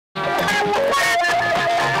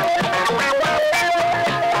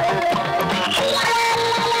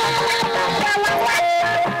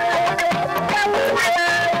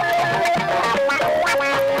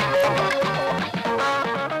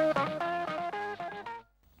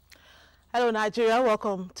Hello Nigeria,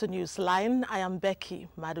 welcome to NewsLine. I am Becky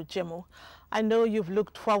Madujemo. I know you've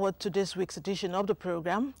looked forward to this week's edition of the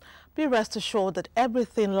program. Be rest assured that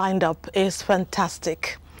everything lined up is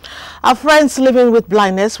fantastic. Our friends living with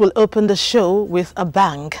blindness will open the show with a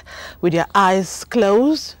bang. With your eyes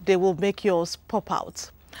closed, they will make yours pop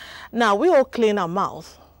out. Now, we all clean our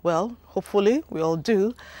mouth. Well, hopefully we all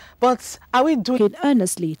do. But are we doing it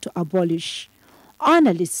earnestly to abolish?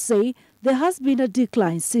 Analysts say there has been a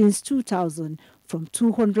decline since 2000 from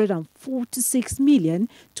 246 million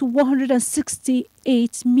to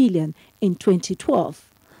 168 million in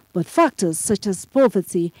 2012. But factors such as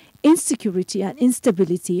poverty, insecurity and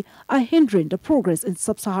instability are hindering the progress in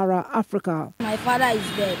sub-Saharan Africa. My father is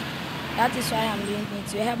dead. That is why I'm doing it,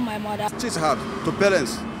 to help my mother. It's hard to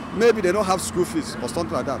parents. Maybe they don't have school fees or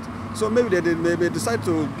something like that. So maybe they may decide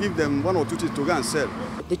to give them 1 or 2 things to go and sell.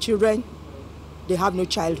 The children, they have no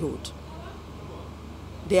childhood.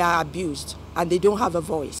 They are abused and they don't have a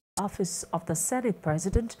voice. Office of the Senate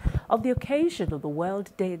President on the occasion of the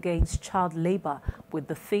World Day Against Child Labor with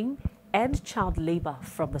the theme End Child Labor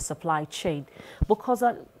from the Supply Chain.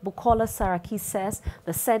 Bukola Saraki says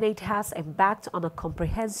the Senate has embarked on a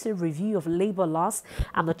comprehensive review of labor laws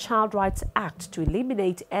and the Child Rights Act to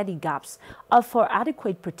eliminate any gaps, offer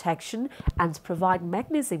adequate protection and provide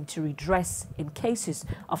mechanism to redress in cases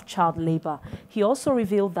of child labor. He also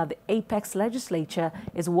revealed that the Apex Legislature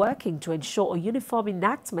is working to ensure a uniform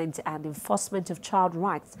enactment and enforcement of child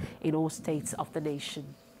rights in all states of the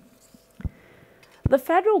nation. The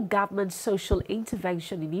federal government's social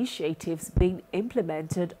intervention initiatives being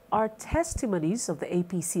implemented are testimonies of the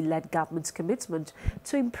APC-led government's commitment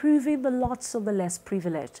to improving the lots of the less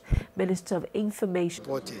privileged. Minister of Information.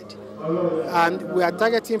 And we are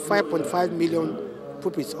targeting 5.5 million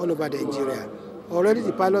pupils all over Nigeria. Already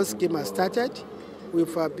the pilot scheme has started.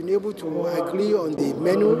 We've been able to agree on the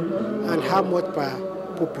menu and how much per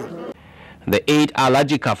pupil. The 8th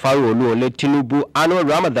Alhaji Kafaru Oluwole Tinubu annual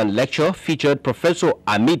Ramadan lecture featured Professor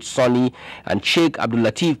Amit Soni and Sheikh Abdul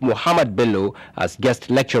Latif Muhammad Bello as guest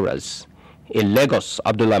lecturers. In Lagos,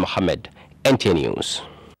 Abdullah Mohammed, NTA News.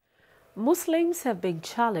 Muslims have been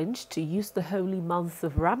challenged to use the holy month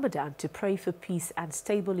of Ramadan to pray for peace and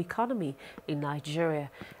stable economy in Nigeria.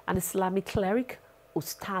 An Islamic cleric,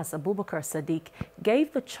 Ustaz Abubakar Sadiq,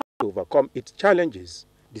 gave the challenge to overcome its challenges.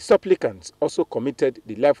 The supplicants also committed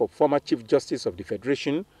the life of former Chief Justice of the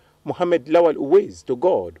Federation, Mohammed Lawal Uwais, to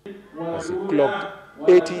God as he clocked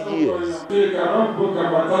 80 years. In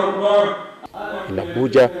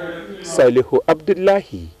Abuja, Salihu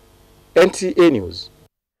Abdullahi, NTA News.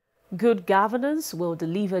 Good governance will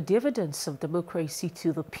deliver dividends of democracy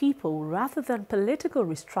to the people rather than political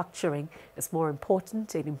restructuring is more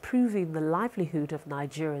important in improving the livelihood of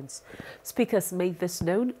Nigerians. Speakers made this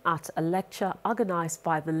known at a lecture organized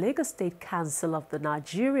by the Lagos State Council of the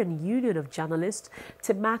Nigerian Union of Journalists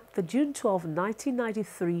to mark the June 12,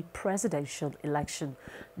 1993 presidential election.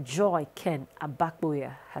 Joy Ken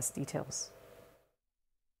Abakboya has details.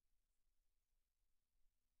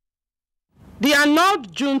 The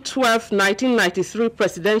annulled June 12, 1993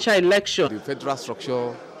 presidential election? The federal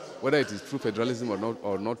structure, whether it is true federalism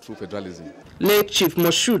or not true federalism. Late Chief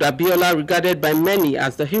Moshood Abiola, regarded by many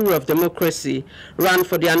as the hero of democracy, ran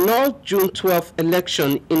for the annulled June 12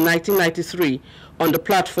 election in 1993 on the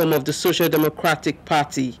platform of the Social Democratic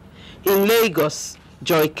Party. In Lagos,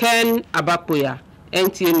 Joy Ken Abakboya,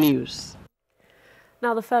 NTA News.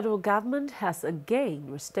 Now, the federal government has again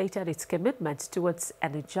restated its commitment towards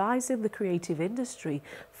energizing the creative industry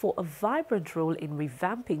for a vibrant role in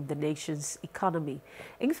revamping the nation's economy.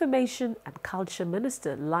 Information and Culture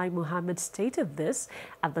Minister Lai Mohammed stated this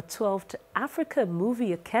at the 12th Africa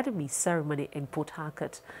Movie Academy ceremony in Port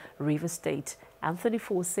Harcourt, Rivers State. Anthony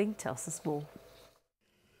Forsing tells us more.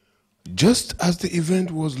 Just as the event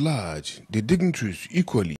was large, the dignitaries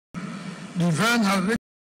equally. The event has reached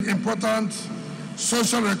important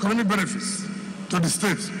social and economic benefits to the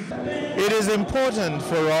state. It is important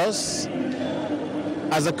for us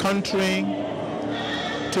as a country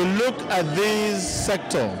to look at this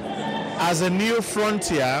sector as a new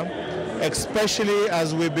frontier, especially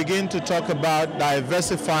as we begin to talk about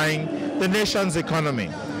diversifying the nation's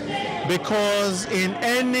economy. Because in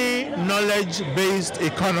any knowledge-based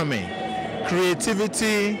economy,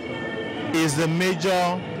 creativity is the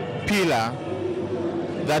major pillar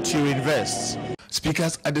that you invest.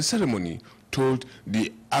 Speakers at the ceremony told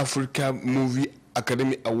the Africa Movie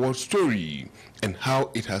Academy Award story and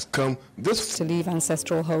how it has come this to leave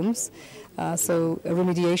ancestral homes, so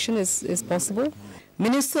remediation is possible.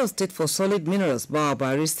 Minister of State for Solid Minerals,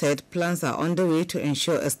 Bawabari, said plans are underway to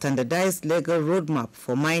ensure a standardized legal roadmap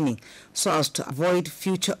for mining so as to avoid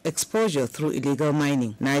future exposure through illegal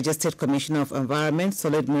mining. Niger State Commissioner of Environment,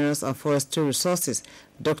 Solid Minerals and Forestry Resources,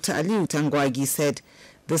 Dr. Aliu Tangwagi, said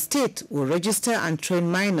the state will register and train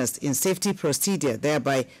miners in safety procedure,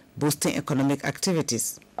 thereby boosting economic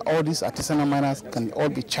activities. All these artisanal miners can all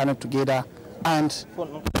be channeled together and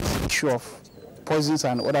issue of poisons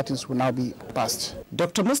and other things will now be passed.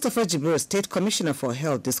 Dr. Mustafa Jibril, State Commissioner for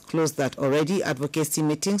Health, disclosed that already advocacy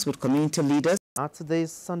meetings with community leaders. At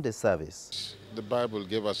today's Sunday service, the Bible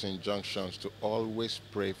gave us injunctions to always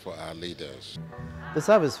pray for our leaders. The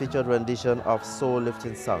service featured rendition of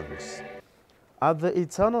soul-lifting songs. At the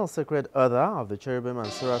eternal sacred order of the cherubim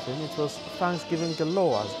and seraphim, it was thanksgiving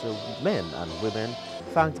galore as the men and women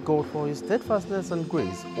thanked God for his steadfastness and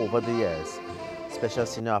grace over the years. Special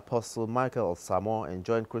Senior Apostle Michael Samo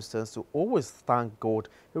enjoined Christians to always thank God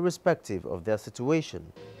irrespective of their situation.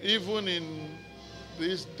 Even in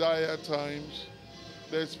these dire times,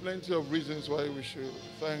 there's plenty of reasons why we should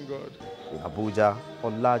thank God. In Abuja,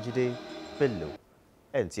 Olajide Bello,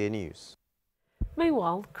 NTA News.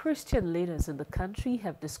 Meanwhile, Christian leaders in the country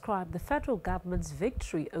have described the federal government's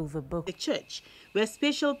victory over the church, where a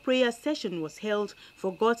special prayer session was held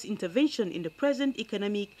for God's intervention in the present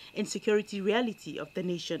economic and security reality of the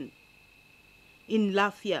nation. In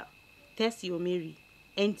Lafia, Tessie Omeri,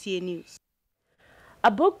 NTA News. A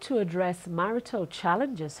book to address marital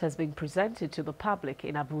challenges has been presented to the public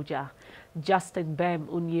in Abuja. Justin Bem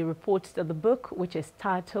Unyi reports that the book, which is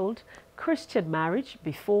titled Christian Marriage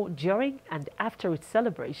Before, During and After its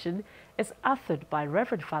Celebration, is authored by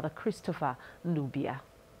Reverend Father Christopher Nubia.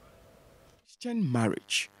 Christian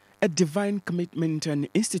marriage, a divine commitment and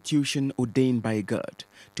institution ordained by God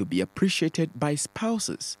to be appreciated by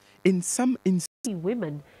spouses in some instances.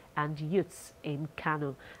 Women and youths in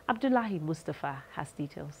Kano. Abdullahi Mustafa has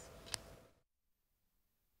details.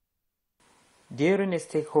 During a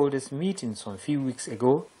stakeholders meeting some few weeks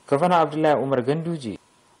ago, Governor Abdullahi Umar Ganduje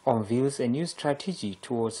unveils a new strategy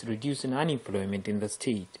towards reducing unemployment in the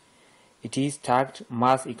state. It is tagged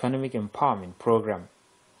Mass Economic Empowerment Program.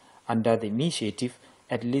 Under the initiative,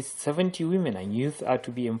 at least 70 women and youth are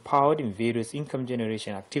to be empowered in various income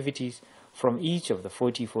generation activities from each of the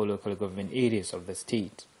 44 local government areas of the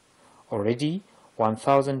state. Already,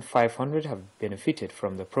 1,500 have benefited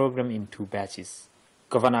from the program in 2 batches.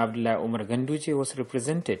 Governor Abdullahi Umar Ganduje was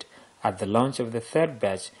represented at the launch of the 3rd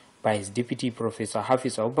batch by his deputy Professor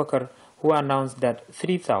Hafiz Abubakar, who announced that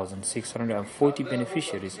 3,640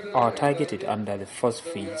 beneficiaries are targeted under the first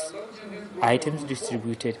phase. Items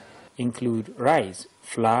distributed include rice,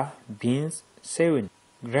 flour, beans, sewing,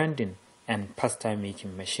 grinding, and pasta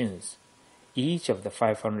making machines. Each of the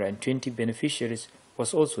 520 beneficiaries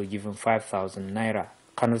was also given 5,000 naira.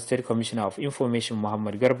 Kano State Commissioner of Information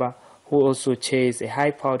Muhammad Garba, who also chairs a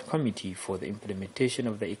high-powered committee for the implementation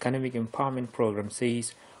of the Economic Empowerment Program,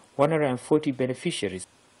 says 140 beneficiaries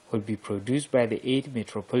will be produced by the 8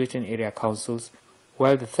 metropolitan area councils,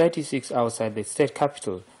 while the 36 outside the state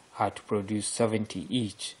capital are to produce 70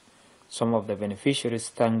 each. Some of the beneficiaries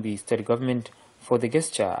thanked the state government for the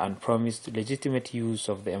gesture and promised legitimate use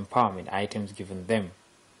of the empowerment items given them.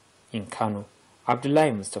 In Kano,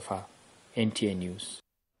 Abdullahi Mustafa, NTA News.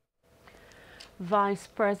 Vice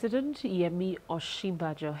President Yemi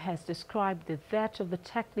Osinbajo has described the death of the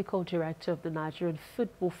technical director of the Nigerian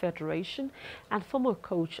Football Federation and former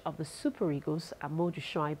coach of the Super Eagles, Amodu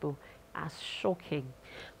Shuaibu, as shocking.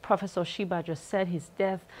 Professor Osinbajo said his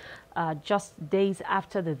death just days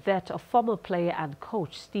after the death of former player and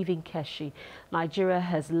coach Stephen Keshi. Nigeria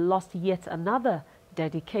has lost yet another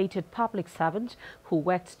dedicated public servant who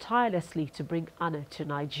worked tirelessly to bring honor to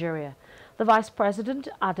Nigeria. The Vice President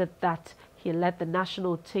added that he led the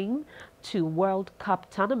national team to World Cup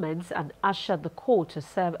tournaments and ushered the court to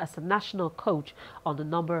serve as a national coach on a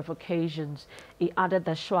number of occasions. He added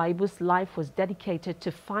that Shuaibu's life was dedicated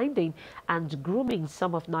to finding and grooming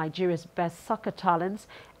some of Nigeria's best soccer talents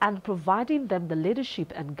and providing them the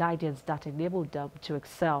leadership and guidance that enabled them to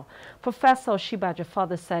excel. Professor Osinbajo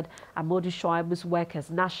further said Amodu Shuaibu's work as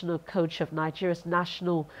national coach of Nigeria's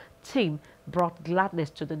national team brought gladness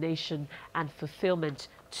to the nation and fulfillment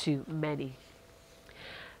to many.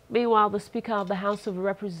 Meanwhile, the Speaker of the House of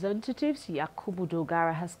Representatives, Yakubu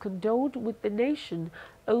Dogara, has condoled with the nation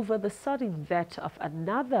over the sudden death of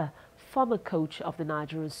another former coach of the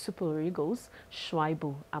Nigerian Super Eagles,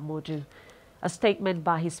 Shuaibu Amodu. A statement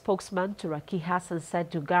by his spokesman, Turaki Hassan,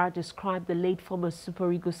 said Dogara described the late former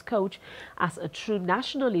Super Eagles coach as a true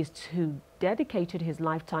nationalist who dedicated his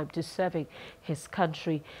lifetime to serving his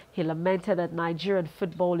country. He lamented that Nigerian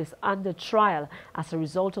football is under trial as a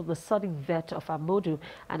result of the sudden death of Amodu,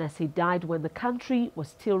 and as he died when the country was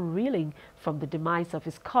still reeling from the demise of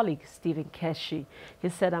his colleague Stephen Keshi. He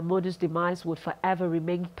said Amodu's demise would forever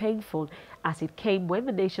remain painful, as it came when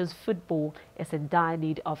the nation's football is in dire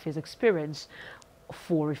need of his experience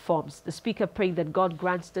for reforms. The speaker prayed that God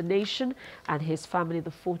grants the nation and his family the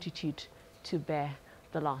fortitude to bear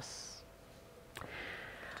the loss.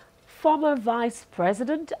 Former Vice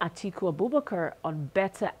President Atiku Abubakar, on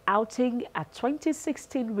better outing at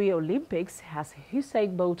 2016 Rio Olympics, has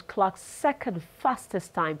Usain Bolt clocked second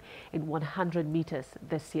fastest time in 100 meters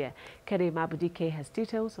this year. Kene Mabudike has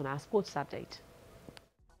details on our sports update.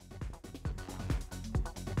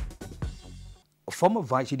 Former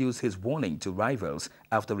Vice issues his warning to rivals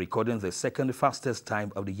after recording the second fastest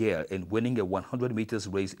time of the year in winning a 100 meters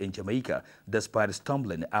race in Jamaica, despite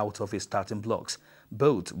stumbling out of his starting blocks.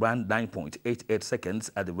 Bolt ran 9.88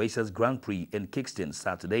 seconds at the Racers Grand Prix in Kingston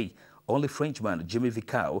Saturday. Only Frenchman Jimmy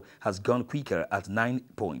Vicao has gone quicker at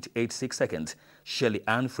 9.86 seconds. Shirley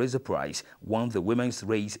Ann Fraser-Price won the women's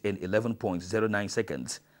race in 11.09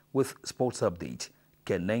 seconds. With Sports Update,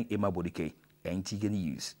 Kenen Imabodike, NTA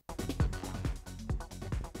News.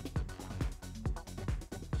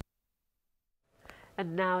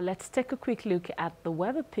 And now let's take a quick look at the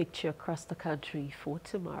weather picture across the country for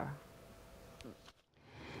tomorrow.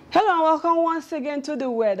 Hello and welcome once again to the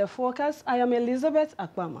weather forecast. I am Elizabeth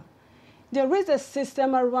Akbama. There is a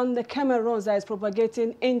system around the Cameroons that is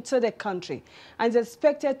propagating into the country and is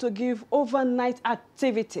expected to give overnight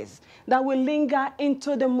activities that will linger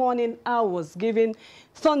into the morning hours, giving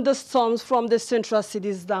thunderstorms from the central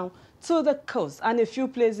cities down to the coast, and a few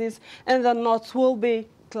places in the north will be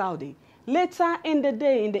cloudy. Later in the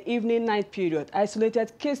day, in the evening night period,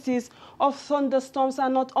 isolated cases of thunderstorms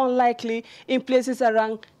are not unlikely in places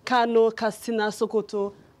around Kano, Katsina,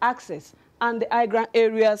 Sokoto, Access, and the high-ground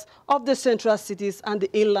areas of the central cities and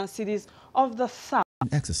the inland cities of the south.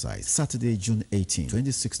 Exercise Saturday, June 18,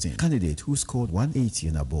 2016. Candidate who scored 180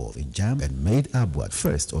 and above in JAMB and made Abuja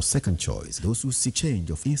first or second choice. Those who seek change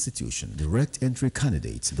of institution. Direct entry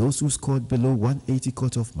candidates. Those who scored below 180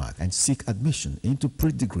 cutoff mark and seek admission into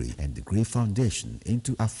pre-degree and degree foundation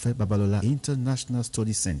into Afe Babalola International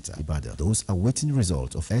Study Center, Ibadan. Those awaiting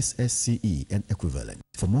result of SSCE and equivalent.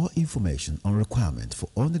 For more information on requirement for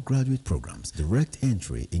undergraduate programs, direct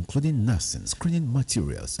entry including nursing, screening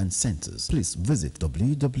materials and centers, please visit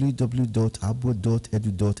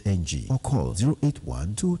www.abua.edu.ng or call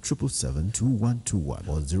 081-2777-2121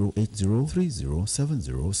 or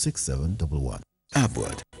 080-3070-6711.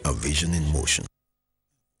 Abua, a vision in motion.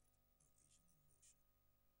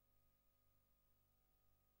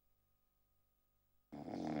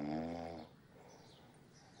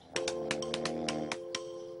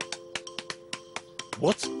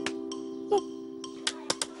 What?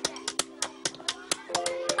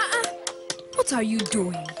 What are you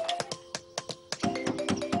doing?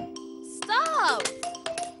 Stop!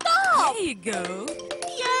 Stop! There you go.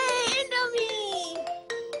 Yay, Indomie!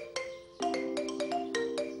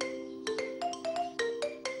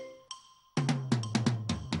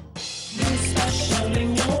 Special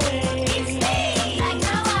in your way. It's me! Like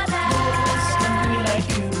no other. Somebody like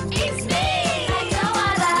you. It's me! Like no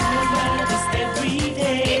other. Just every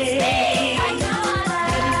day. It's me! Like no other.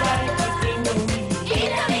 Get it right with Indomie.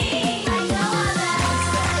 Indomie! Like no other.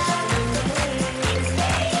 It's me!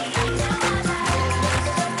 Like no other.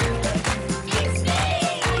 It's me!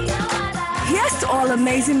 Like no other. Here's to all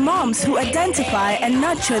amazing moms who identify and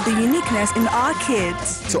nurture the uniqueness in our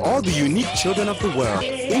kids. To all the unique children of the world,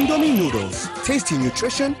 Indomie noodles, tasty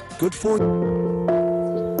nutrition, good for you.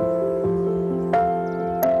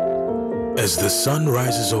 As the sun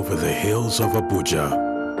rises over the hills of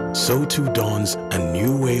Abuja, so too dawns a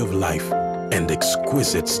new way of life and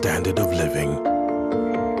exquisite standard of living.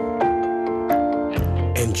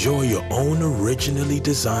 Enjoy your own originally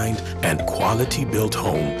designed and quality-built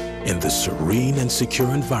home in the serene and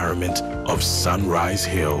secure environment of Sunrise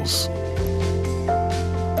Hills.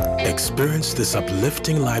 Experience this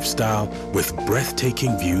uplifting lifestyle with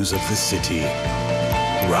breathtaking views of the city.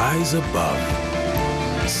 Rise above.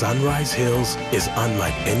 Sunrise Hills is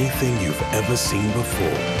unlike anything you've ever seen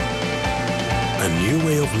before. A new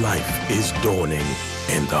way of life is dawning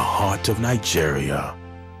in the heart of Nigeria.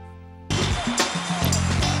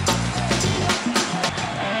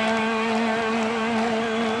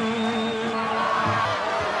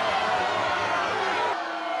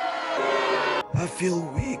 I feel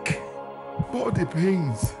weak. Body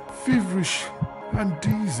pains, feverish, and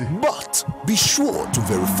easy. But be sure to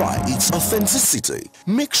verify its authenticity.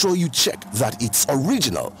 Make sure you check that it's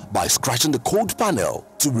original by scratching the code panel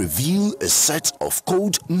to reveal a set of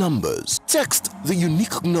code numbers. Text the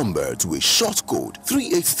unique number to a short code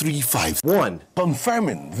 38351,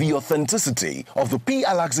 confirming the authenticity of the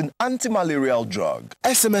P-Alaxin anti-malarial drug.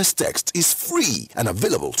 SMS text is free and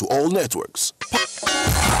available to all networks.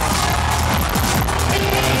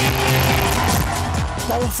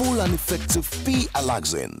 Powerful and effective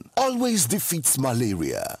P-Alaxin always defeats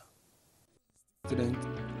malaria. Student,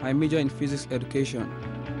 I major in physics education.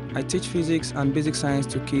 I teach physics and basic science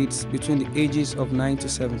to kids between the ages of 9 to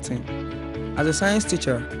 17. As a science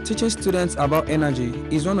teacher, teaching students about energy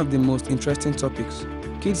is one of the most interesting topics.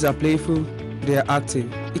 Kids are playful, they are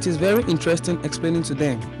active. It is very interesting explaining to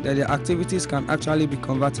them that their activities can actually be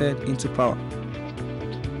converted into power.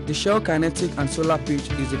 The shell kinetic and solar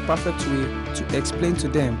pitch is the perfect way to explain to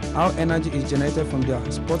them how energy is generated from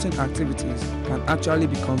their sporting activities can actually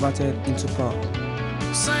be converted into power.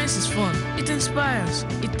 Science is fun. It inspires.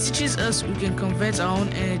 It teaches us we can convert our own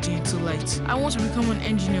energy into light. I want to become an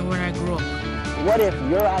engineer when I grow up. What if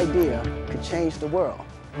your idea could change the world?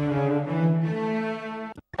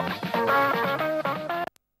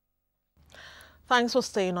 Thanks for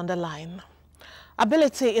staying on the line.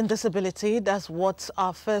 Ability in disability, that's what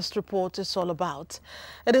our first report is all about.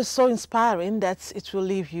 It is so inspiring that it will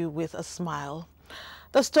leave you with a smile.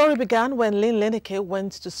 The story began when Lynn Leneke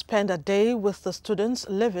went to spend a day with the students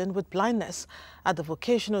living with blindness at the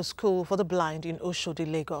Vocational School for the Blind in Oshodi,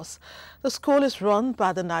 Lagos. The school is run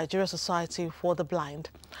by the Nigerian Society for the Blind.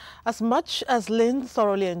 As much as Lynn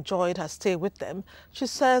thoroughly enjoyed her stay with them, she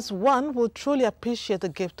says one will truly appreciate the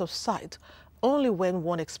gift of sight only when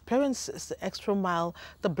one experiences the extra mile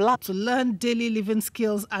the blind to learn daily living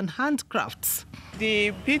skills and handcrafts.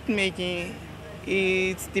 The bead making,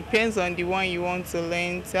 it depends on the one you want to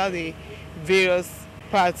learn, tell the various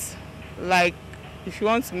parts. Like if you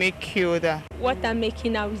want to make key holder. What I'm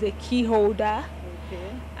making now is a key holder,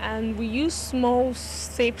 and we use small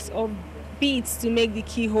shapes of beads to make the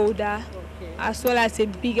key holder, as well as a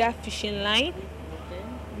bigger fishing line.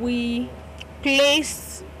 We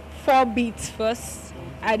place 4 beads first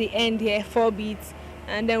at the end here, 4 beads,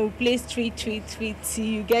 and then we place 3 till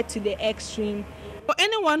you get to the extreme. For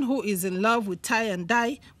anyone who is in love with tie and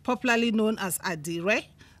dye, popularly known as adire,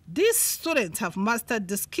 these students have mastered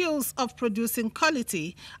the skills of producing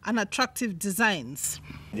quality and attractive designs.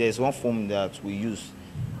 There's one foam that we use.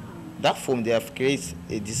 That foam, they have created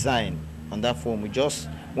a design on that foam. We just,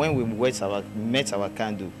 when we met our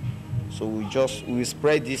candle, so we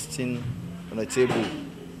spread this thing on the table,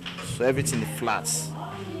 so everything flats.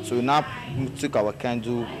 So we now took our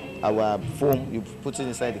candle, our foam, you put it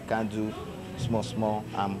inside the candle, small,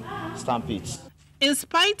 stamp it. In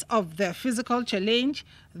spite of their physical challenge,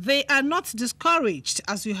 they are not discouraged,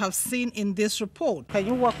 as you have seen in this report. Can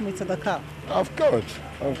you walk me to the car? Of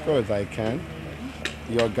course I can.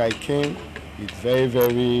 Your guy came, it's very,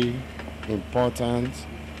 very important,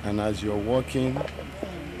 and as you're walking,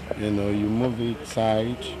 you move it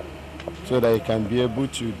side so that you can be able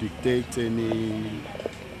to dictate any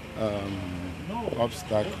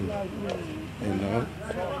obstacle,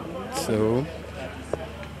 so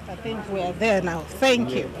I think we are there now.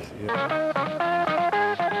 Thank you.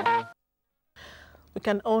 We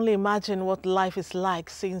can only imagine what life is like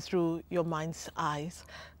seen through your mind's eyes.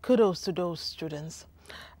 Kudos to those students.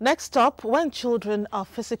 Next up, when children are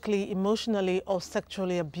physically, emotionally, or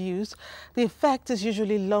sexually abused, the effect is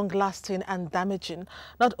usually long-lasting and damaging,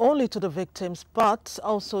 not only to the victims, but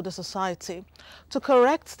also the society. To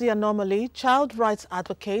correct the anomaly, child rights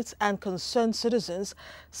advocates and concerned citizens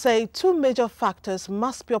say 2 major factors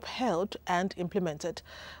must be upheld and implemented.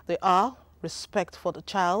 They are respect for the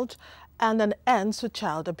child and an end to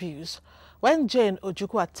child abuse. When Jane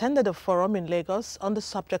Ojukwu attended a forum in Lagos on the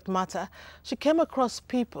subject matter, she came across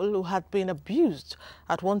people who had been abused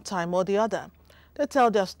at one time or the other. They tell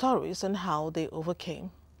their stories and how they overcame.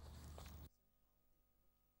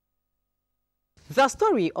 The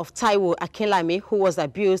story of Taiwo Akinlami, who was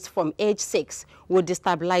abused from age 6, will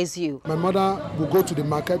destabilize you. My mother would go to the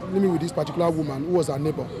market, leave me with this particular woman who was her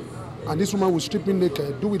neighbor. And this woman would strip me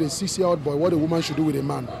naked, do with a 6-year-old boy what a woman should do with a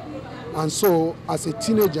man. And so, as a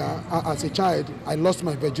teenager, as a child, I lost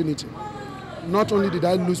my virginity. Not only did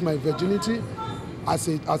I lose my virginity, as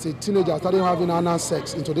a teenager, I started having anal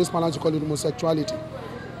sex. In today's parlance, you call it homosexuality.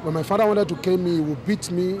 When my father wanted to cane me, he would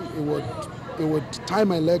beat me, he would tie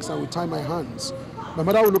my legs and would tie my hands. My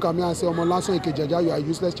mother would look at me and say, "Omolaso Ikejaja, you are a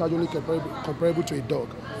useless child, only comparable to a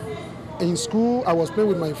dog." In school, I was playing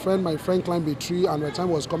with my friend. My friend climbed a tree, and when time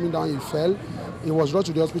was coming down, he fell. He was brought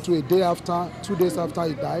to the hospital a day after, 2 days after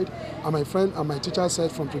he died, and my friend and my teacher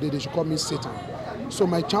said from today they should call me Satan. So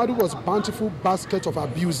my childhood was a bountiful basket of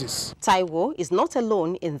abuses. Taiwo is not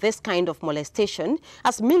alone in this kind of molestation,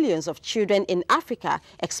 as millions of children in Africa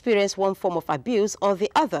experience one form of abuse or the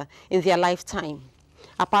other in their lifetime.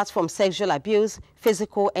 Apart from sexual abuse,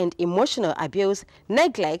 physical and emotional abuse,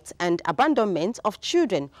 neglect and abandonment of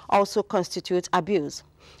children also constitute abuse.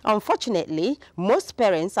 Unfortunately, most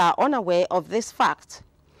parents are unaware of this fact.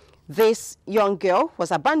 This young girl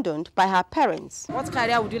was abandoned by her parents. What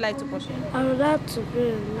career would you like to pursue? I would like to be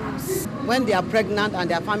a nurse. When they are pregnant and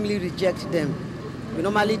their family rejects them, we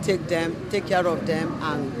normally take them, take care of them,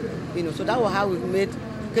 and so that was how we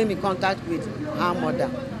came in contact with her mother,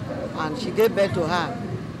 and she gave birth to her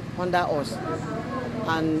under us.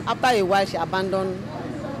 And after a while, she abandoned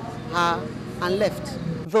her and left.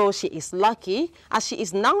 Though she is lucky, as she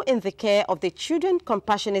is now in the care of the Children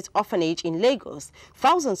Compassionate Orphanage in Lagos,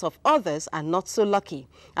 thousands of others are not so lucky,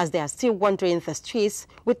 as they are still wandering the streets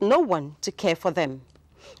with no one to care for them.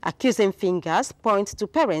 Accusing fingers point to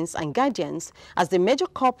parents and guardians as the major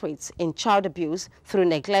culprits in child abuse through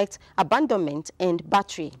neglect, abandonment, and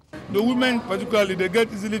battery. The women particularly, they get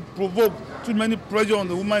easily provoked. Too many pressure on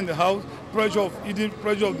the woman in the house, pressure of eating,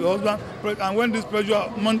 pressure of the husband, and when this pressure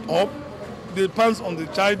mounts up, they pounce on the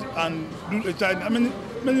child and do a child. I mean,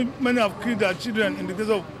 many have killed their children in the case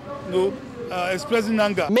of expressing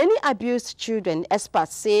anger. Many abused children,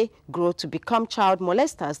 experts say, grow to become child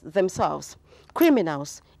molesters themselves,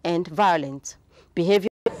 criminals and violent behavior.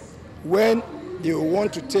 When you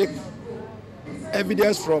want to take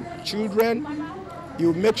evidence from children,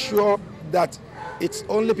 you make sure that it's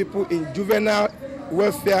only people in juvenile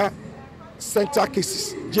welfare center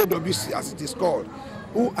cases, JWC as it is called,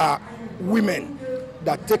 who are women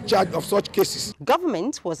that take charge of such cases.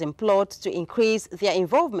 Government was implored to increase their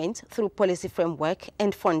involvement through policy framework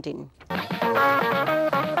and funding.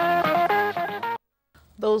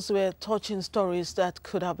 Those were touching stories that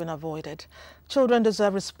could have been avoided. Children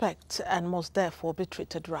deserve respect and must therefore be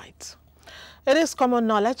treated right. It is common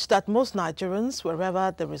knowledge that most Nigerians,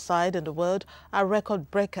 wherever they reside in the world, are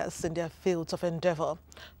record breakers in their fields of endeavor.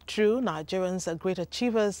 True, Nigerians are great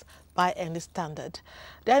achievers by any standard.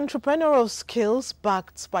 Their entrepreneurial skills,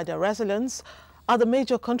 backed by their resilience, are the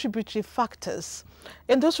major contributory factors.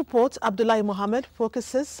 In this report, Abdullahi Mohammed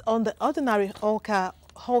focuses on the ordinary hawker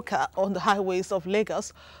on the highways of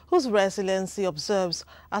Lagos, whose resilience he observes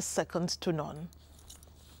as second to none.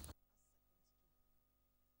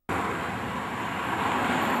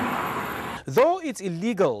 Though it's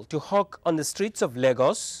illegal to hawk on the streets of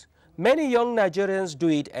Lagos, many young Nigerians do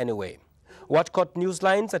it anyway. What caught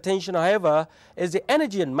NewsLine's attention, however, is the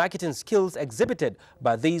energy and marketing skills exhibited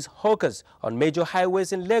by these hawkers on major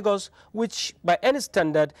highways in Lagos, which by any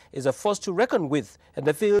standard is a force to reckon with in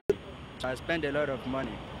the field. I spend a lot of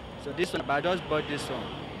money. So this one, I just bought this one.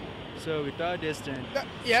 So without this thing.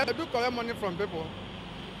 Yeah, I do collect money from people.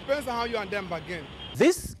 Depends on how you and them bargain.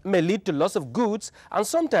 This may lead to loss of goods and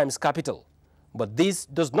sometimes capital. But this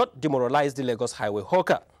does not demoralize the Lagos highway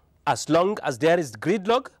hawker. As long as there is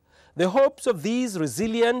gridlock, the hopes of these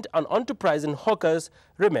resilient and enterprising hawkers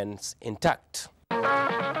remains intact.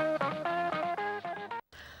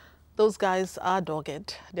 Those guys are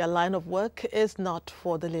dogged. Their line of work is not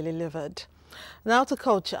for the lily-livered. Now to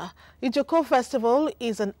culture. Ijoko Festival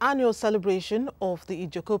is an annual celebration of the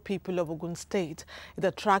Ijoko people of Ogun State. It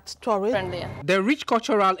attracts tourists. The rich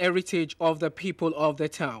cultural heritage of the people of the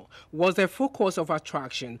town was the focus of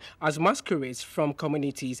attraction as masquerades from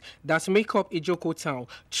communities that make up Ijoko town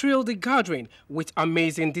thrill the gathering with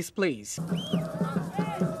amazing displays.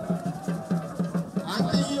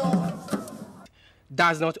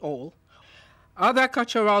 That's not all. Other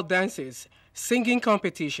cultural dances, singing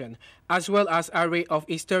competition, as well as an array of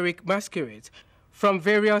historic masquerades from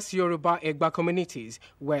various Yoruba Egba communities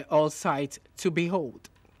were all sight to behold.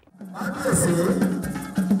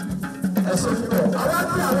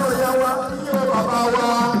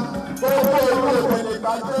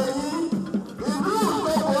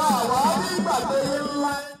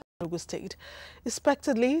 Ogun State.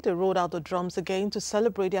 Expectedly, they rolled out the drums again to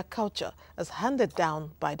celebrate their culture as handed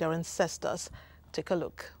down by their ancestors. Take a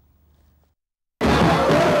look.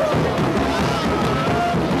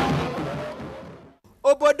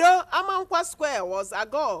 Obodo Amankwa Square was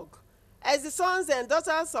agog as the sons and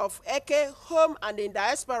daughters of Eke, home and in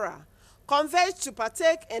diaspora, converged to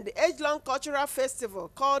partake in the age-long cultural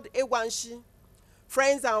festival called Ewanshi.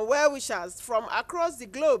 Friends and well-wishers from across the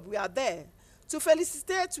globe were there to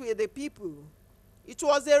felicitate with the people. It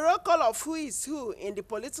was a roll call of who is who in the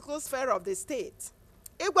political sphere of the state.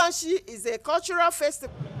 Ewanshi is a cultural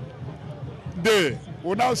festival. day,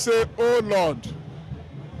 we now say, oh Lord,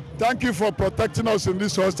 thank you for protecting us in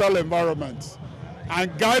this hostile environment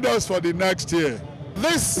and guide us for the next year.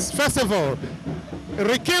 This festival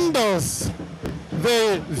rekindles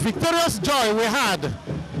the victorious joy we had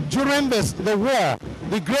during the war,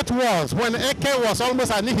 the Great Wars, when Eke was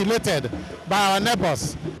almost annihilated by our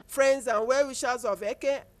neighbors. Friends and well-wishers of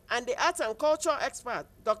Eke and the arts and culture expert,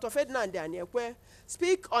 Dr. Ferdinand Anyekwe,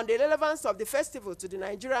 speak on the relevance of the festival to the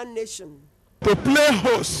Nigerian nation. To play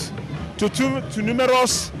host to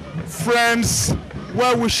numerous friends,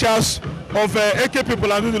 well-wishers of Eke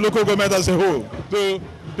people and the local government as a whole. So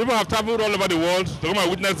people have traveled all over the world to come and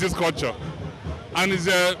witness this culture. And it's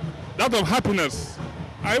a lot of happiness.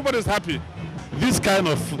 Everybody's happy. This kind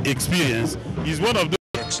of experience is one of the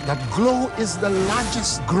that Glo is the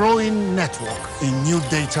largest growing network in new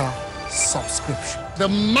data subscription. The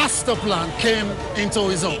master plan came into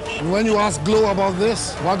its own. When you ask Glo about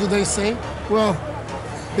this, what do they say? Well,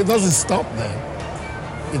 it doesn't stop there.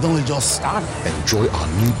 It only just started. Enjoy our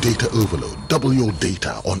new data overload. Double your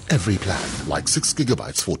data on every plan, like 6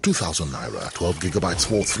 gigabytes for 2,000 naira, 12 gigabytes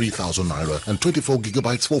for 3,000 naira, and 24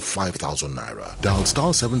 gigabytes for 5,000 naira. Dial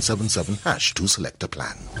 *777# to select a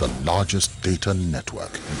plan. The largest data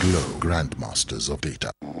network. Glo, grandmasters of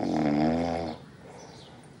data.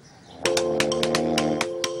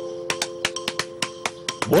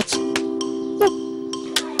 What?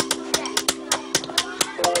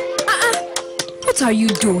 What are you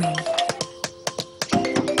doing?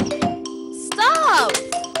 Stop!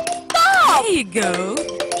 Stop! There you go.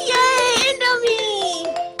 Yay, Indomie!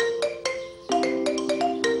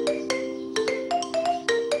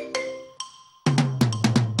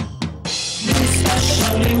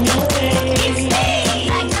 It's me!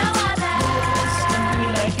 Like no other.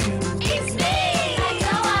 It's me! Like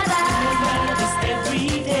no other. Every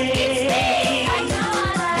day. It's me! Like no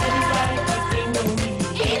other. Indomie!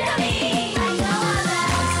 Like no other.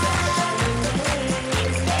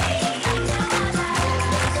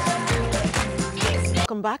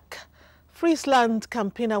 Welcome back. Friesland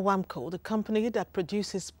Campina Wamco, the company that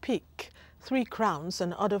produces Peak, 3 Crowns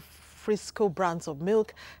and other Frisco brands of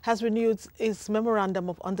milk, has renewed its Memorandum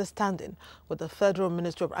of Understanding with the Federal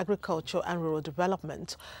Ministry of Agriculture and Rural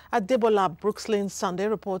Development. Adebola Brookslyn Sunday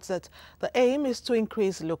reports that the aim is to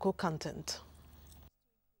increase local content.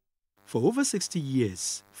 For over 60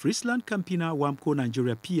 years, Friesland Campina Wamco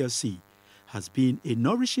Nigeria PLC has been a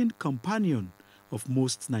nourishing companion of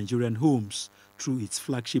most Nigerian homes through its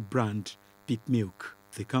flagship brand, Peak Milk.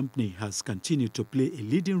 The company has continued to play a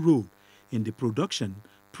leading role in the production,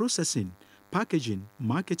 processing, packaging,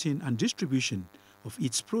 marketing and distribution of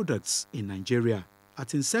its products in Nigeria.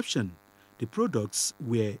 At inception, the products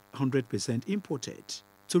were 100% imported.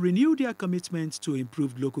 To renew their commitment to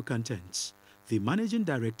improved local contents, the Managing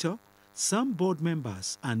Director, some board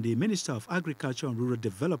members and the Minister of Agriculture and Rural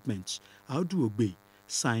Development, Audu Ogbe,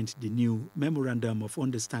 signed the new Memorandum of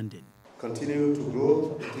Understanding. Continue to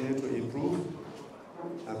grow, continue to improve,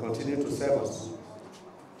 and continue to serve us.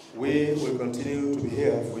 We will continue to be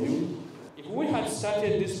here for you. If we had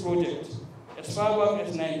started this project as far back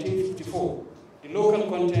as 1954, the local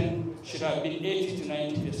content should have been 80 to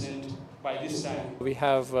 90% by this time. We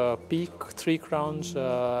have Peak, 3 Crowns,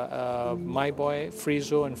 My Boy,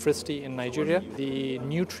 Frizo and Fristi in Nigeria. The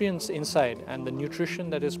nutrients inside and the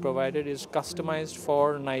nutrition that is provided is customized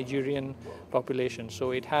for Nigerian population.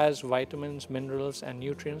 So it has vitamins, minerals and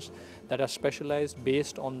nutrients that are specialized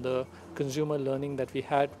based on the consumer learning that we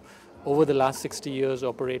had over the last 60 years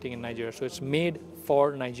operating in Nigeria. So it's made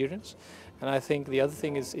for Nigerians. And I think the other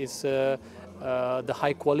thing is the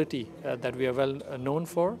high quality that we are well known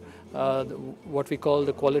for, what we call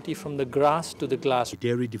the quality from the grass to the glass. The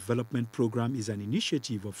Dairy Development Program is an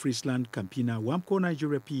initiative of Friesland Campina Wamco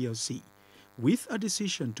Nigeria PLC with a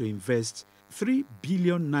decision to invest 3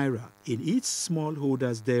 billion naira in its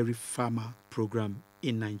smallholders dairy farmer program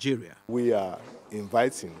in Nigeria. We are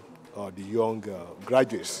inviting the young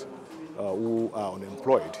graduates who are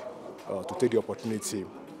unemployed to take the opportunity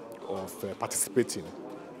of participating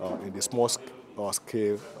in the small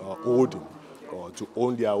scale holding to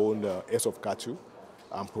own their own herds of cattle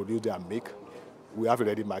and produce their milk. We have a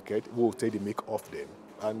ready market. We will take the milk off them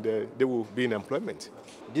and they will be in employment.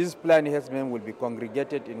 These plant herdsmen will be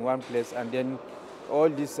congregated in one place and then all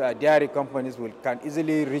these dairy companies can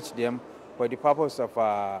easily reach them for the purpose of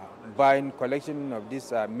buying, collection of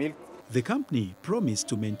this milk. The company promised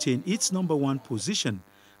to maintain its #1 position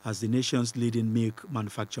as the nation's leading milk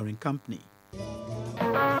manufacturing company.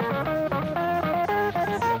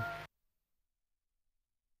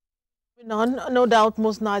 No doubt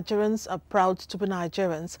most Nigerians are proud to be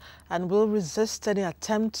Nigerians and will resist any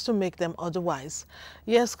attempt to make them otherwise.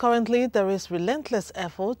 Yes, currently there is relentless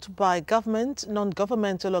effort by government,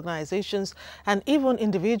 non-governmental organizations and even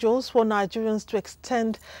individuals for Nigerians to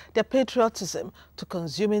extend their patriotism to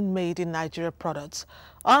consuming made-in-Nigeria products.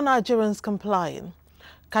 Are Nigerians complying?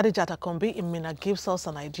 Khadijat Akombi in Minna gives us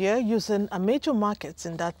an idea using a major market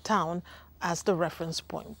in that town as the reference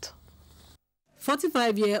point.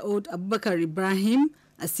 45-year-old Abubakar Ibrahim,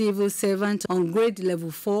 a civil servant on grade level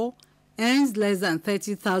 4, earns less than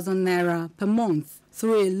 30,000 naira per month.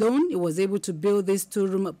 Through a loan, he was able to build this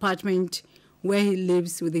two-room apartment where he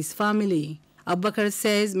lives with his family. Abubakar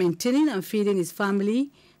says maintaining and feeding his family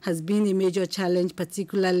has been a major challenge,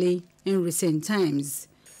 particularly in recent times.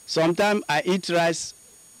 Sometimes I eat rice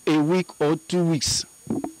a week or 2 weeks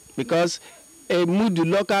because a mudu,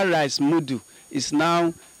 local rice mudu, is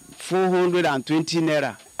now 420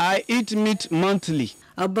 naira. I eat meat monthly.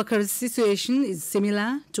 Abubakar's situation is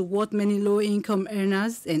similar to what many low-income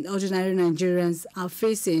earners and ordinary Nigerians are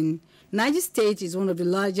facing. Niger State is one of the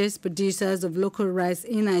largest producers of local rice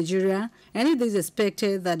in Nigeria, and it is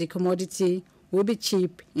expected that the commodity will be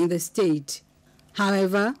cheap in the state.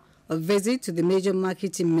 However, a visit to the major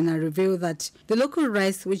market in Minna revealed that the local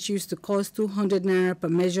rice, which used to cost 200 naira per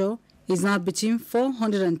measure, is now between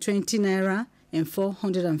 420 naira and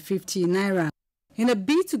 450 naira. In a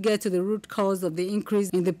bid to get to the root cause of the increase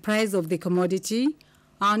in the price of the commodity,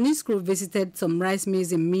 our news crew visited some rice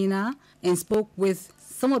mills in Minna and spoke with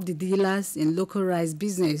some of the dealers in local rice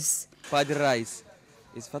business. Paddy rice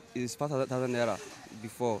is 5,000 naira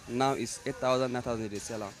before. Now it's 8,000, 9,000 they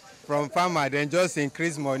sell. From farmer, then just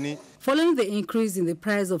increase money. Following the increase in the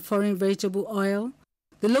price of foreign vegetable oil,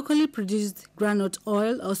 the locally produced groundnut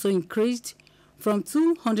oil also increased from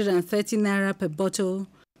 230 naira per bottle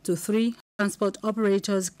to 3. Transport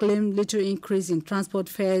operators claim little increase in transport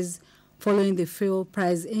fares following the fuel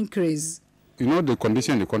price increase. You know, the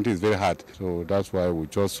condition in the country is very hard, so that's why we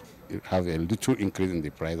just have a little increase in the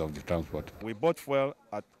price of the transport. We bought fuel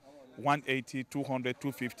at 180, 200,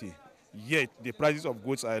 250. Yet the prices of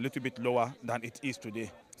goods are a little bit lower than it is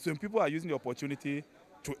today. So people are using the opportunity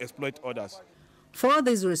to exploit others. For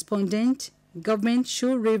this respondent, government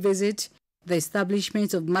should revisit the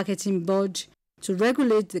establishment of marketing board to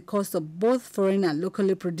regulate the cost of both foreign and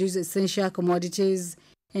locally produced essential commodities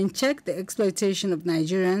and check the exploitation of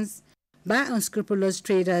Nigerians by unscrupulous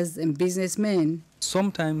traders and businessmen.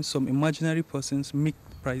 Sometimes some imaginary persons make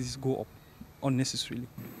prices go up unnecessarily.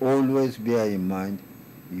 Always bear in mind,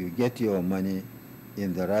 you get your money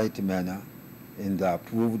in the right manner, in the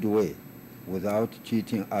approved way, without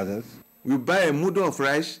cheating others. You buy a mudu of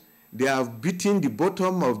rice, they have beaten the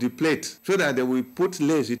bottom of the plate so that they will put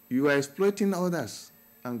less. You are exploiting others,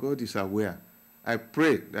 and God is aware. I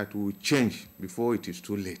pray that we will change before it is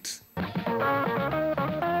too late.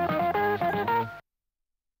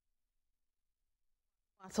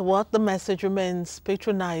 So what, the message remains: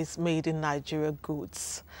 patronize made in Nigeria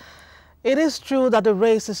goods. It is true that the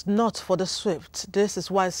race is not for the swift. This is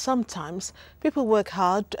why sometimes people work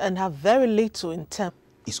hard and have very little in terms.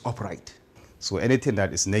 It's upright. So anything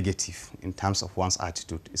that is negative in terms of one's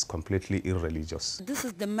attitude is completely irreligious. This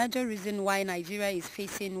is the major reason why Nigeria is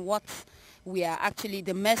facing what we are actually,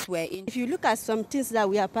 the mess we're in. If you look at some things that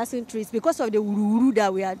we are passing through, it's because of the uru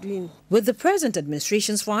that we are doing. With the present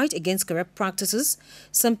administration's fight against corrupt practices,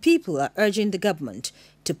 some people are urging the government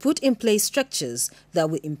to put in place structures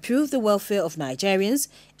that will improve the welfare of Nigerians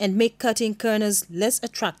and make cutting corners less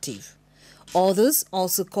attractive. Others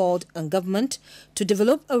also called on government to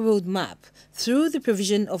develop a roadmap through the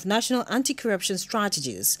provision of national anti-corruption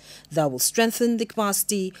strategies that will strengthen the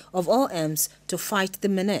capacity of all arms to fight the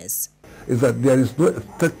menace. Is that there is no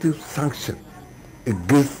effective sanction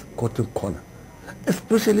against cutting corner,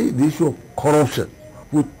 especially the issue of corruption,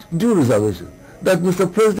 with due reservation that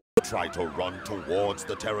Mr. President try to run towards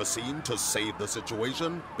the terror scene to save the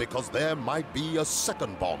situation because there might be a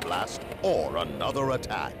second bomb blast or another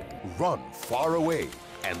attack. Run far away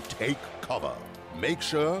and take cover. Make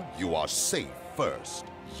sure you are safe first.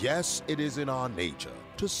 Yes, it is in our nature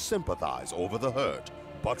to sympathize over the hurt,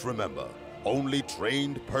 but remember, only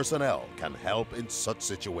trained personnel can help in such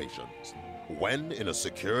situations. When in a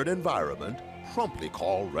secured environment, promptly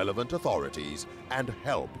call relevant authorities and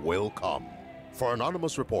help will come. For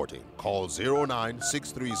anonymous reporting, call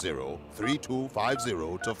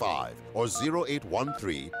 09630-3250-5 or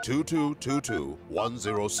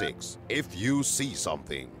 0813-2222-106. If you see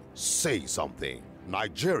something, say something.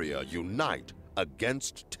 Nigeria unite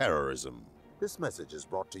against terrorism. This message is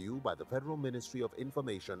brought to you by the Federal Ministry of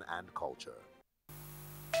Information and Culture.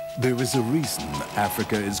 There is a reason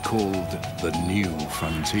Africa is called the new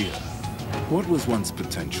frontier. What was once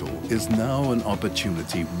potential is now an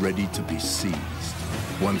opportunity ready to be seized.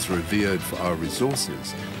 Once revered for our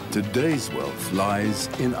resources, today's wealth lies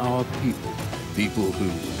in our people. People who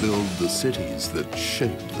build the cities that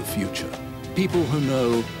shape the future. People who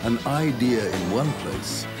know an idea in one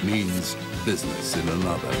place means business in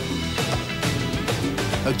another.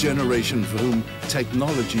 A generation for whom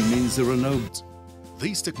technology means there are no...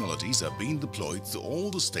 These technologies are being deployed to all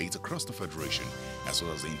the states across the Federation, as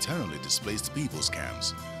well as the internally displaced people's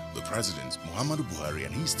camps. The President, Muhammadu Buhari,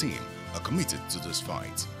 and his team are committed to this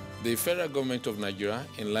fight. The federal government of Nigeria,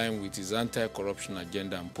 in line with its anti-corruption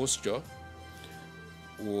agenda and posture,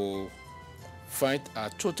 will fight a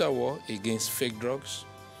total war against fake drugs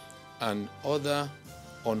and other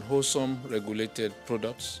unwholesome regulated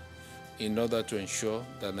products in order to ensure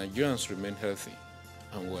that Nigerians remain healthy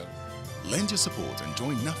and well. Lend your support and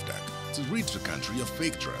join NAFDAC to rid the country of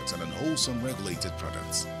fake drugs and unwholesome regulated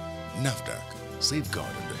products. NAFDAC,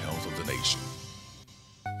 safeguarding the health of the nation.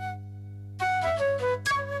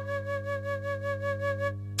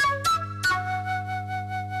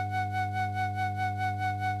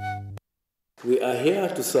 We are here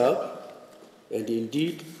to serve, and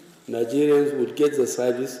indeed, Nigerians would get the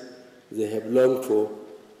service they have longed for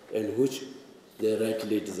and which they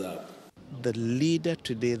rightly deserve. The leader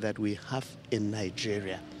today that we have in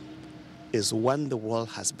Nigeria is one the world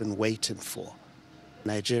has been waiting for.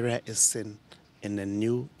 Nigeria is seen in a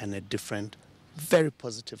new and a different, very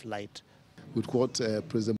positive light. With what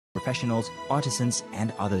President... Professionals, artisans,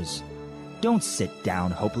 and others. Don't sit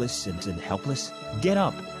down hopeless and helpless. Get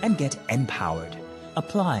up and get empowered.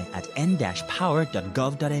 Apply at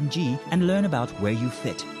n-power.gov.ng and learn about where you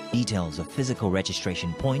fit. Details of physical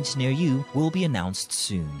registration points near you will be announced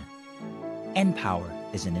soon. NPower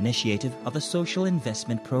is an initiative of the Social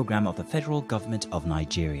Investment Program of the Federal Government of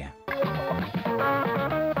Nigeria.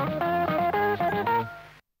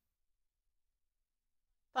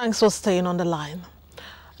 Thanks for staying on the line.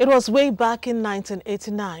 It was way back in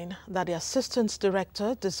 1989 that the Assistant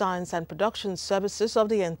Director, Designs and Production Services of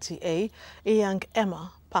the NTA, Young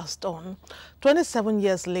Emma, passed on. 27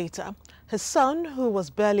 years later, his son, who was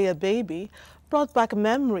barely a baby, brought back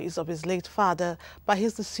memories of his late father by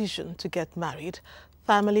his decision to get married.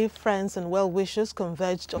 Family, friends and well-wishers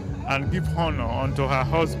converged on... And give honor unto her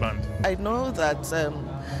husband. I know that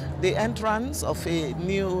the entrance of a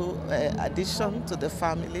new addition to the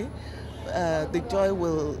family, the joy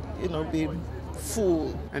will, be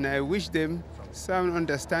full. And I wish them sound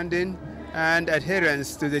understanding and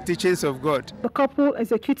adherence to the teachings of God. The couple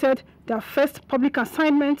executed their first public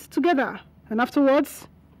assignment together and afterwards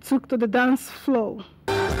took to the dance floor.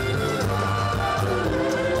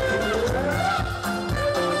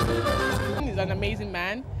 He's an amazing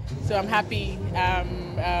man, so I'm happy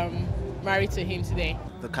married to him today.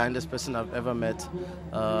 The kindest person I've ever met,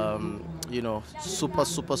 super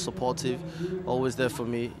supportive, always there for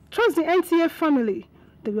me. Trust the NTA family.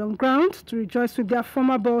 They were on ground to rejoice with their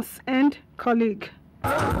former boss and colleague.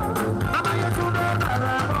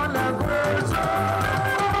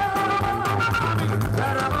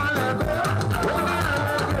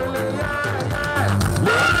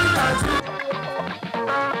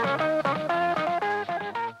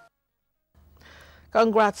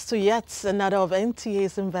 Congrats to yet another of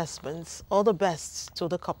NTA's investments. All the best to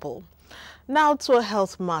the couple. Now to a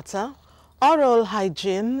health matter. Oral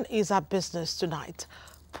hygiene is our business tonight.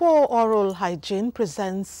 Poor oral hygiene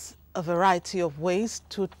presents a variety of ways: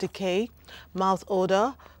 tooth decay, mouth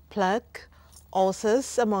odor, plaque,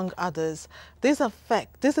 ulcers, among others. These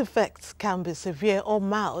effects can be severe or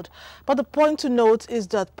mild, but the point to note is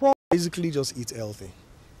that poor... Basically just eat healthy.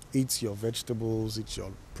 Eat your vegetables, eat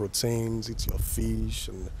your proteins, eat your fish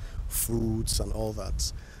and fruits and all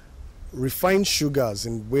that. Refined sugars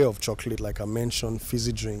in way of chocolate, like I mentioned,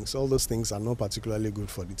 fizzy drinks, all those things are not particularly good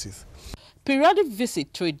for the teeth. Periodic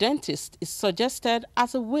visit to a dentist is suggested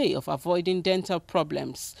as a way of avoiding dental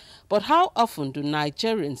problems. But how often do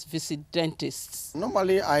Nigerians visit dentists?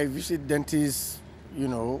 Normally I visit dentists,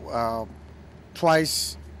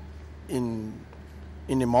 twice in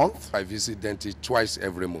a month. I visit dentist twice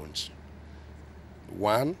every month.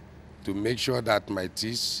 One, to make sure that my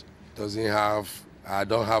teeth I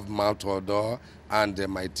don't have mouth odor and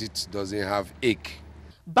my teeth doesn't have ache.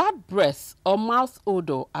 Bad breath or mouth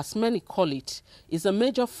odor, as many call it, is a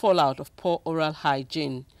major fallout of poor oral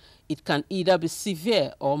hygiene. It can either be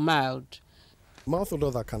severe or mild. Mouth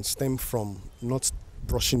odor that can stem from not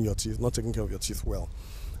brushing your teeth, not taking care of your teeth well.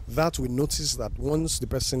 That we notice that once the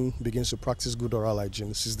person begins to practice good oral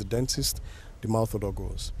hygiene, sees the dentist, the mouth odor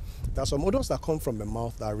goes. There are some odors that come from the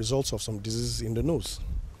mouth that are results of some diseases in the nose.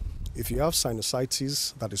 If you have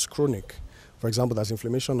sinusitis that is chronic, for example, there's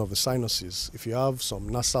inflammation of the sinuses. If you have some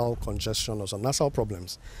nasal congestion or some nasal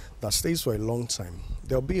problems that stays for a long time,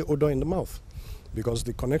 there'll be odor in the mouth because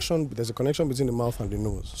there's a connection between the mouth and the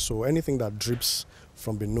nose. So anything that drips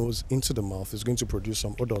from the nose into the mouth is going to produce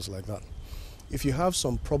some odors like that. If you have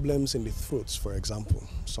some problems in the throat, for example,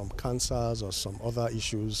 some cancers or some other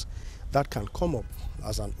issues, that can come up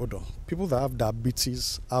as an odor. People that have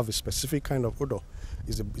diabetes have a specific kind of odor.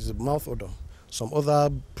 It's a mouth odor. Some other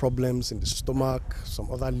problems in the stomach,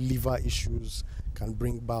 some other liver issues can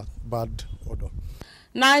bring bad odor.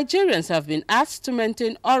 Nigerians have been asked to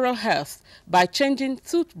maintain oral health by changing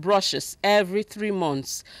toothbrushes every 3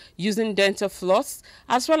 months, using dental floss,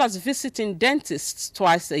 as well as visiting dentists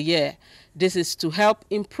twice a year. This is to help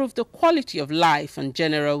improve the quality of life and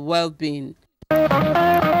general well-being.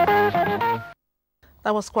 That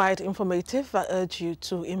was quite informative. I urge you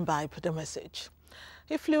to imbibe the message.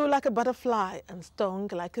 He flew like a butterfly and stung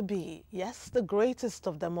like a bee. Yes, the greatest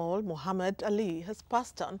of them all, Muhammad Ali, has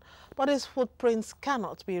passed on, but his footprints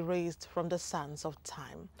cannot be erased from the sands of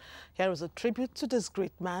time. Here is a tribute to this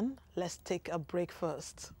great man. Let's take a break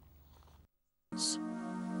first.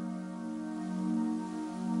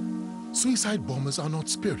 Suicide bombers are not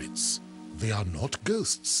spirits. They are not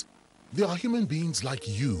ghosts. They are human beings like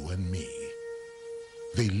you and me.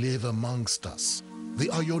 They live amongst us. They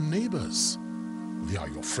are your neighbors. They are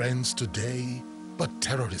your friends today, but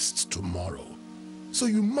terrorists tomorrow. So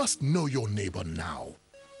you must know your neighbor now.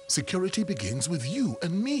 Security begins with you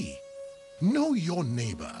and me. Know your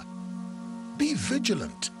neighbor. Be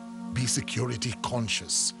vigilant. Be security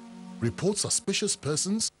conscious. Report suspicious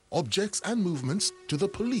persons, objects, and movements to the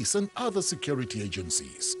police and other security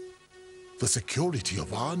agencies. The security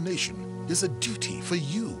of our nation is a duty for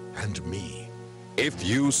you and me. If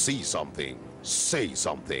you see something, say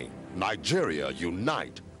something. Nigeria,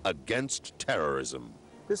 unite against terrorism.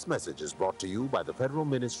 This message is brought to you by the Federal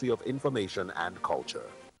Ministry of Information and Culture.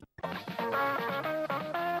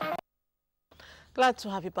 Glad to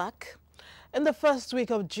have you back. In the first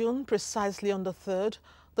week of June, precisely on the 3rd,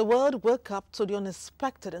 the world woke up to the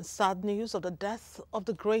unexpected and sad news of the death of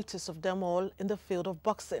the greatest of them all in the field of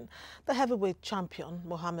boxing, the heavyweight champion,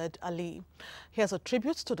 Muhammad Ali. Here's a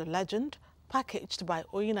tribute to the legend, packaged by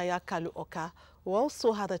Oyinaya Kalu Oka, who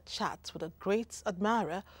also had a chat with a great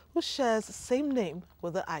admirer who shares the same name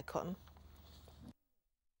with the icon.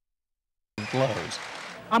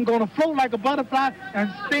 I'm going to float like a butterfly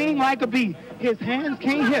and sting like a bee. His hands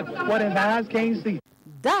can't hit what his eyes can't see.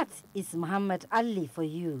 That is Muhammad Ali for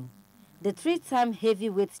you, the 3-time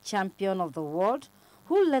heavyweight champion of the world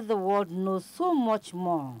who let the world know so much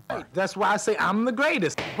more. That's why I say I'm the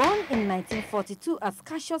greatest. Born in 1942 as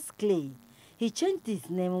Cassius Clay, he changed his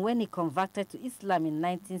name when he converted to Islam in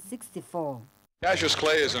 1964. Cassius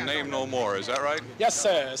Clay is a name no more, is that right? Yes,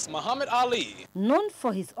 sir. It's Muhammad Ali. Known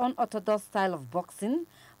for his unorthodox style of boxing,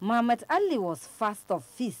 Muhammad Ali was fast of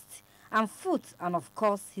fist and foot, and of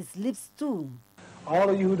course his lips too. All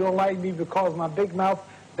of you who don't like me because of my big mouth,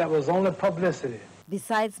 that was only publicity.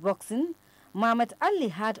 Besides boxing, Muhammad Ali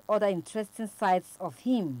had other interesting sides of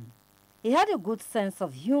him. He had a good sense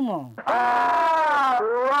of humor.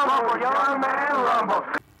 Rumble, young man, rumble.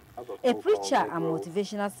 A preacher and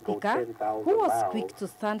motivational speaker who was quick to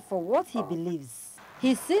stand for what he believes.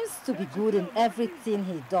 He seems to be good in everything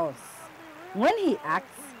he does. When he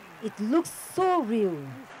acts, it looks so real.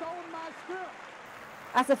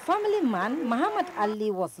 As a family man, Muhammad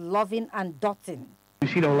Ali was loving and doting.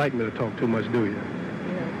 She don't like me to talk too much, do you?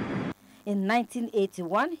 In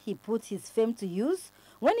 1981, he put his fame to use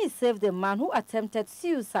when he saved a man who attempted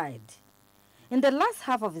suicide. In the last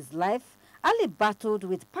half of his life, Ali battled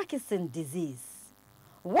with Parkinson's disease.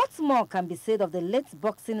 What more can be said of the late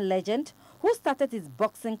boxing legend who started his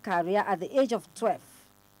boxing career at the age of 12?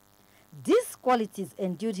 These qualities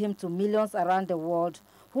endeared him to millions around the world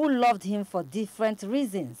who loved him for different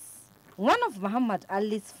reasons. One of Muhammad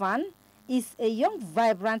Ali's fans is a young,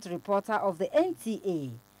 vibrant reporter of the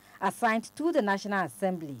NTA, assigned to the National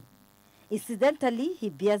Assembly. Incidentally, he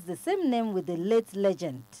bears the same name with the late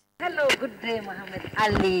legend. Hello, good day, Muhammad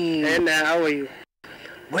Ali. And how are you?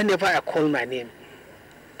 Whenever I call my name,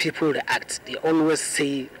 people react. They always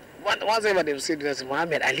say, whatever they say, they say,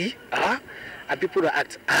 Muhammad Ali, and people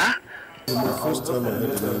react, The first time I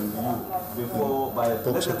heard the name,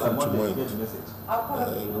 boxer came to mind.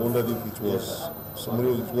 I wondered if it was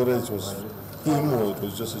somebody, whether it was him or it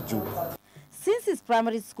was just a joke. Since his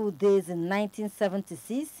primary school days in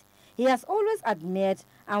 1976, he has always admired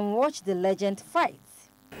and watched the legend fight.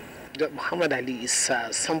 Muhammad Ali is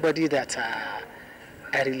somebody that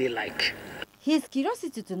I really like. His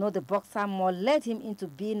curiosity to know the boxer more led him into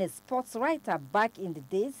being a sports writer back in the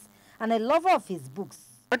days and a lover of his books.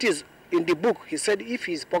 What is in the book, he said if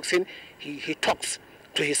he's boxing, he talks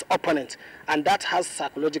to his opponent, and that has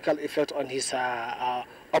psychological effect on his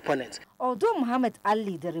opponent. Although Muhammad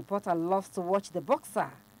Ali, the reporter, loves to watch the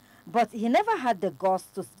boxer, but he never had the guts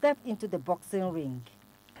to step into the boxing ring.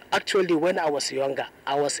 Actually, when I was younger,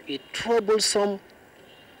 I was a troublesome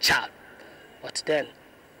child. But then,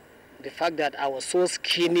 the fact that I was so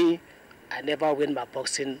skinny, I never win my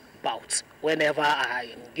boxing bouts. Whenever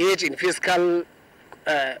I engage in physical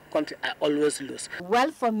conflict, I always lose.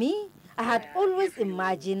 Well, for me, I had always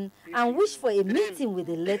imagined and wished for a meeting with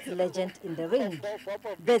the late legend in the ring.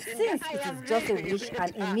 But since it is just a wish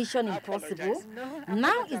and a mission impossible,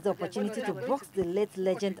 now is the opportunity to box the late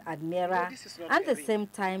legend admirer and at the same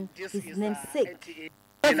time his namesake.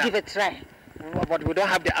 Let's give it a try. But we don't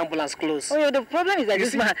have the ambulance close. Oh, the problem is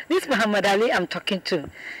that this Muhammad Ali I'm talking to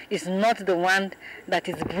is not the one that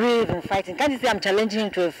is brave in fighting. Can't you see I'm challenging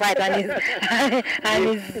him to a fight and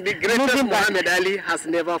he's the greatest Muhammad Ali has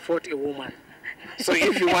never fought a woman. So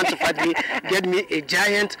if you want to fight me, get me a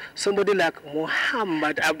giant, somebody like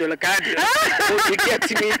Muhammad Abdul Qadir. So you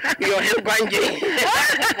get me your hell banging.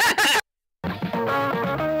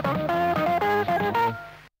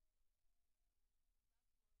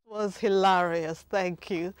 Was hilarious, thank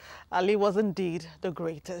you. Ali was indeed the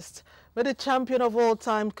greatest. May the champion of all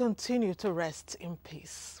time continue to rest in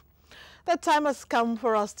peace. The time has come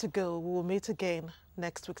for us to go. We will meet again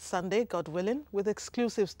next week Sunday, God willing, with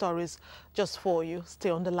exclusive stories just for you. Stay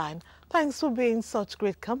on the line. Thanks for being such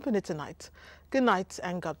great company tonight. Good night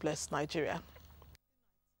and God bless Nigeria.